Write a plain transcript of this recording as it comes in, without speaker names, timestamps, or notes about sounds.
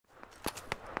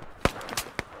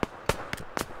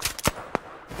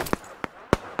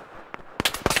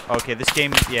Okay, this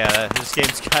game, yeah, this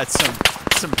game's got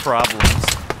some problems.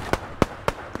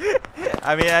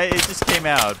 I mean, it just came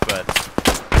out, but...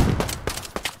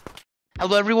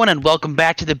 Hello everyone and welcome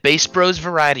back to the Bass Bros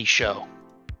Variety Show.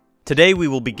 Today we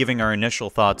will be giving our initial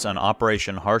thoughts on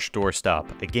Operation Harsh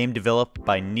Doorstop, a game developed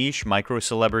by niche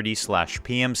micro-celebrity /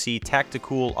 PMC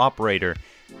tactical operator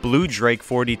Blue Drake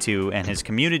 42 and his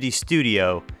community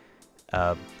studio,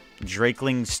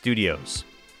 Drakeling Studios.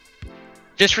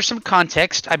 Just for some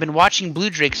context, I've been watching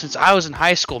Blue Drake since I was in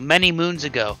high school many moons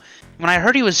ago. When I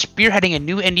heard he was spearheading a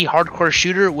new indie hardcore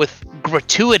shooter with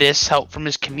gratuitous help from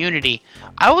his community,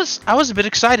 I was a bit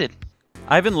excited.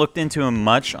 I haven't looked into him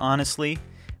much, honestly,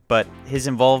 but his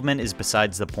involvement is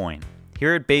besides the point.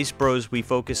 Here at Bass Bros, we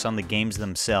focus on the games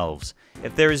themselves.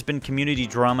 If there has been community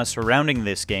drama surrounding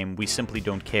this game, we simply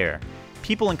don't care.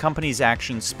 People and companies'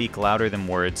 actions speak louder than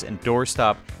words, and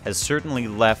Doorstop has certainly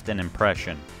left an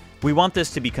impression. We want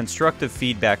this to be constructive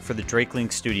feedback for the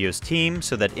Drakeling Studios team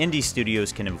so that indie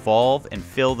studios can evolve and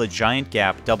fill the giant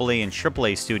gap AA and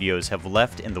AAA studios have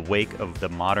left in the wake of the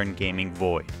modern gaming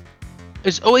void.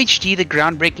 Is OHD the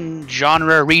groundbreaking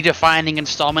genre redefining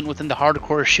installment within the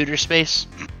hardcore shooter space?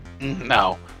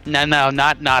 No,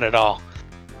 not at all.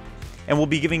 And we'll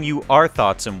be giving you our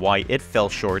thoughts on why it fell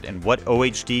short and what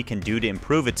OHD can do to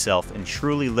improve itself and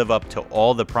truly live up to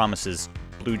all the promises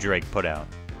Blue Drake put out.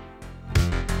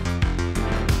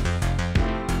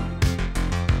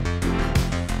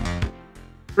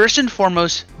 First and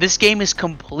foremost, this game is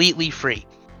completely free.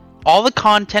 All the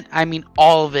content, I mean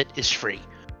all of it, is free.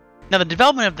 Now the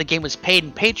development of the game was paid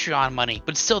in Patreon money,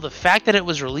 but still the fact that it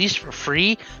was released for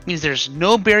free means there's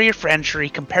no barrier for entry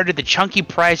compared to the chunky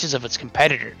prices of its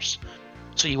competitors.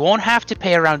 So you won't have to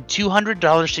pay around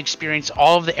 $200 to experience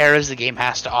all of the eras the game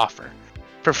has to offer.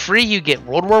 For free you get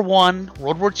World War I,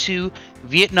 World War II,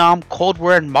 Vietnam, Cold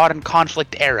War, and modern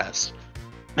conflict eras.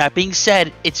 That being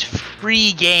said, it's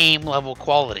free game level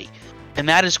quality, and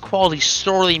that is quality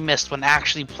sorely missed when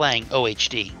actually playing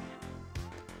OHD.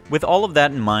 With all of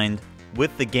that in mind,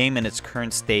 with the game in its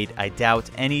current state, I doubt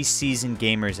any seasoned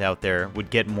gamers out there would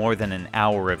get more than an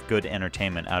hour of good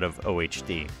entertainment out of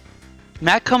OHD. And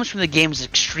that comes from the game's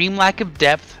extreme lack of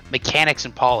depth, mechanics,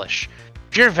 and polish.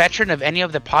 If you're a veteran of any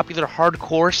of the popular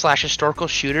hardcore / historical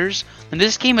shooters, then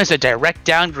this game is a direct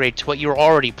downgrade to what you're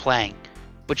already playing.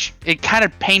 Which, it kind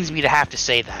of pains me to have to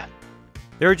say that.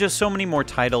 There are just so many more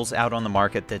titles out on the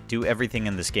market that do everything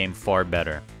in this game far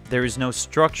better. There is no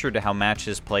structure to how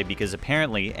matches play because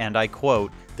apparently, and I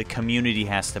quote, the community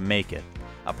has to make it.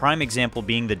 A prime example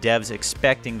being the devs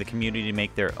expecting the community to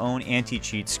make their own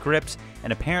anti-cheat scripts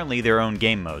and apparently their own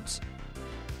game modes.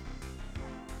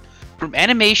 From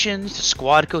animations to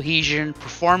squad cohesion,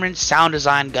 performance, sound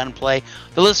design, gunplay,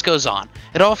 the list goes on.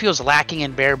 It all feels lacking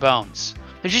in bare bones.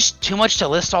 There's just too much to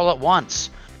list all at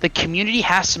once. The community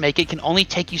has to make it can only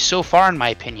take you so far in my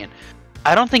opinion.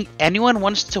 I don't think anyone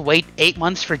wants to wait 8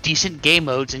 months for decent game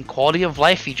modes and quality of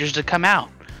life features to come out.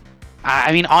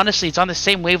 I mean honestly, it's on the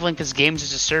same wavelength as games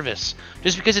as a service.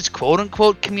 Just because it's quote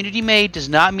unquote community made does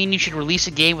not mean you should release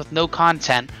a game with no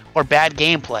content or bad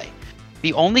gameplay.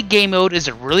 The only game mode is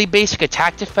a really basic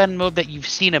attack defend mode that you've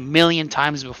seen a million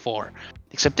times before.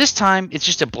 Except this time, it's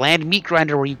just a bland meat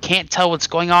grinder where you can't tell what's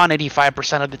going on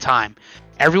 85% of the time.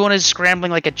 Everyone is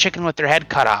scrambling like a chicken with their head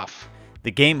cut off.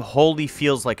 The game wholly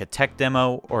feels like a tech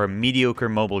demo or a mediocre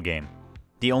mobile game.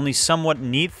 The only somewhat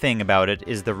neat thing about it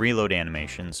is the reload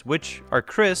animations, which are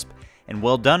crisp and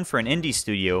well done for an indie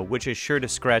studio, which is sure to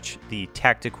scratch the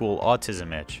tactical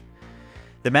autism itch.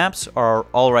 The maps are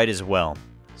alright as well,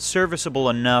 serviceable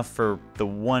enough for the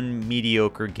one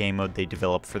mediocre game mode they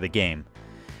developed for the game.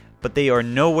 But they are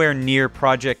nowhere near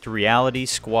Project Reality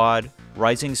Squad,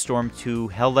 Rising Storm 2,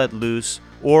 Hell Let Loose,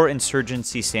 or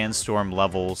Insurgency Sandstorm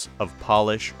levels of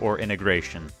polish or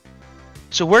integration.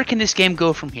 So where can this game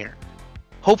go from here?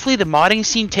 Hopefully the modding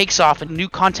scene takes off and new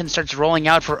content starts rolling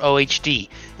out for OHD,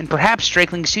 and perhaps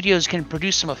Drakeling Studios can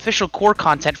produce some official core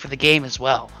content for the game as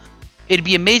well. It'd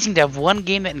be amazing to have one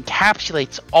game that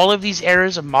encapsulates all of these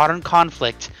eras of modern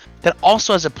conflict that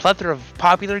also has a plethora of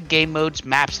popular game modes,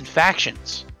 maps, and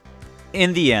factions.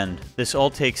 In the end, this all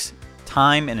takes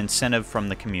time and incentive from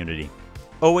the community.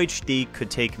 OHD could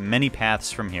take many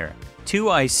paths from here. Two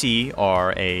I see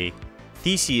are a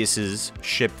Theseus's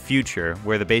ship future,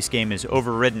 where the base game is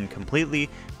overridden completely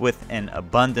with an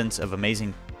abundance of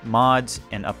amazing mods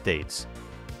and updates.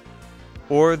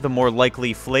 Or the more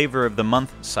likely flavor of the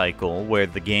month cycle, where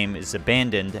the game is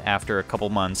abandoned after a couple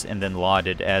months and then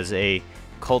lauded as a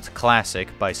cult classic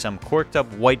by some corked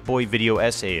up white boy video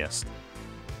essayist.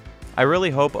 I really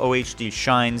hope OHD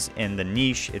shines in the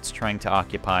niche it's trying to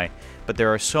occupy, but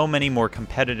there are so many more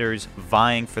competitors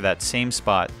vying for that same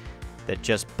spot that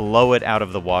just blow it out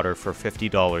of the water for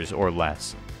 $50 or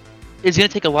less. It's going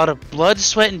to take a lot of blood,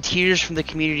 sweat, and tears from the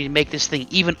community to make this thing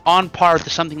even on par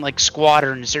with something like Squad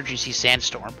or Insurgency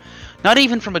Sandstorm. Not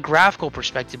even from a graphical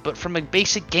perspective, but from a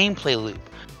basic gameplay loop.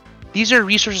 These are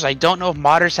resources I don't know if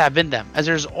modders have in them, as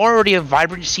there's already a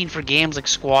vibrant scene for games like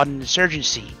Squad and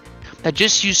Insurgency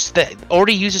that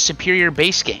already uses superior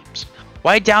base games.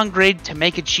 Why downgrade to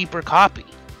make a cheaper copy?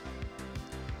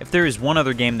 If there is one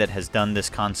other game that has done this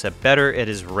concept better, it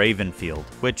is Ravenfield,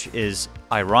 which is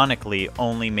ironically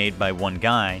only made by one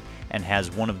guy and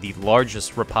has one of the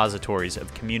largest repositories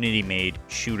of community-made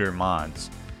shooter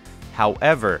mods.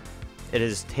 However, it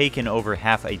has taken over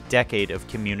half a decade of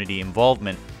community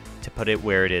involvement to put it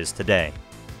where it is today.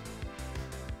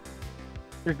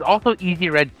 There's also Easy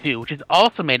Red 2, which is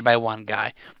also made by one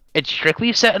guy. It's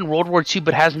strictly set in World War II,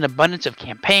 but has an abundance of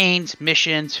campaigns,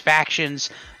 missions,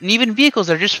 factions, and even vehicles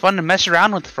that are just fun to mess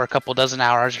around with for a couple dozen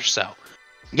hours or so.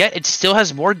 Yet, it still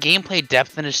has more gameplay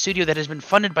depth than a studio that has been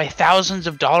funded by thousands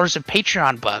of dollars of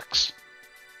Patreon bucks.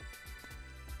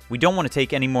 We don't want to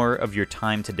take any more of your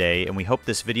time today, and we hope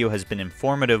this video has been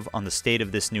informative on the state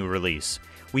of this new release.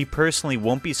 We personally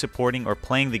won't be supporting or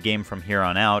playing the game from here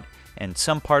on out, and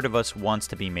some part of us wants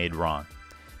to be made wrong.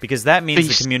 Because that means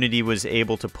the community was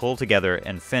able to pull together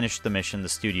and finish the mission the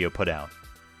studio put out.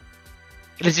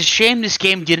 It is a shame this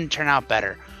game didn't turn out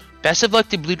better. Best of luck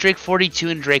to Blue Drake 42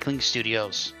 and Drakeling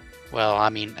Studios. Well, I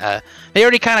mean, they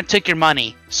already kind of took your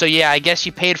money, so yeah, I guess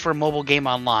you paid for a mobile game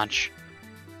on launch.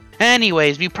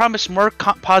 Anyways, we promise more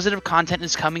positive content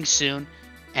is coming soon,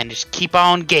 and just keep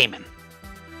on gaming.